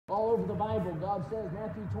over the Bible, God says,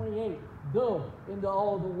 Matthew 28, go into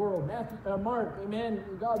all the world. Mark, amen,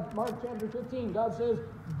 Mark chapter 15, God says,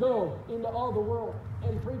 go into all the world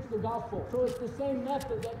and preach the gospel. So it's the same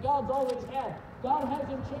method that God's always had. God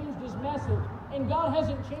hasn't changed his message, and God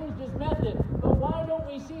hasn't changed his method. But why don't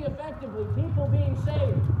we see effectively people being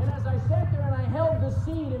saved? And as I sat there and I held the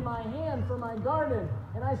seed in my hand for my garden,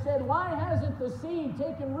 and I said, why hasn't the seed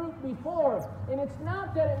taken root before? And it's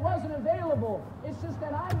not that it wasn't available. It's just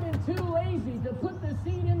that I've been too lazy to put the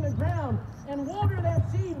seed in the ground and water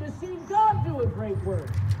that seed to see God do a great work.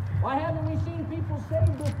 Why haven't we seen people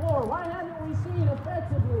saved before? Why haven't we seen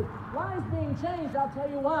effectively lives being changed? I'll tell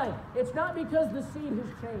you why. It's not because the seed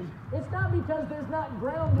has changed. It's not because there's not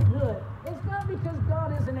ground to do it. It's not because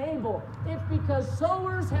God isn't able. It's because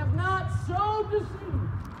sowers have not sowed the seed.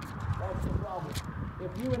 That's the problem.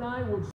 If you and I would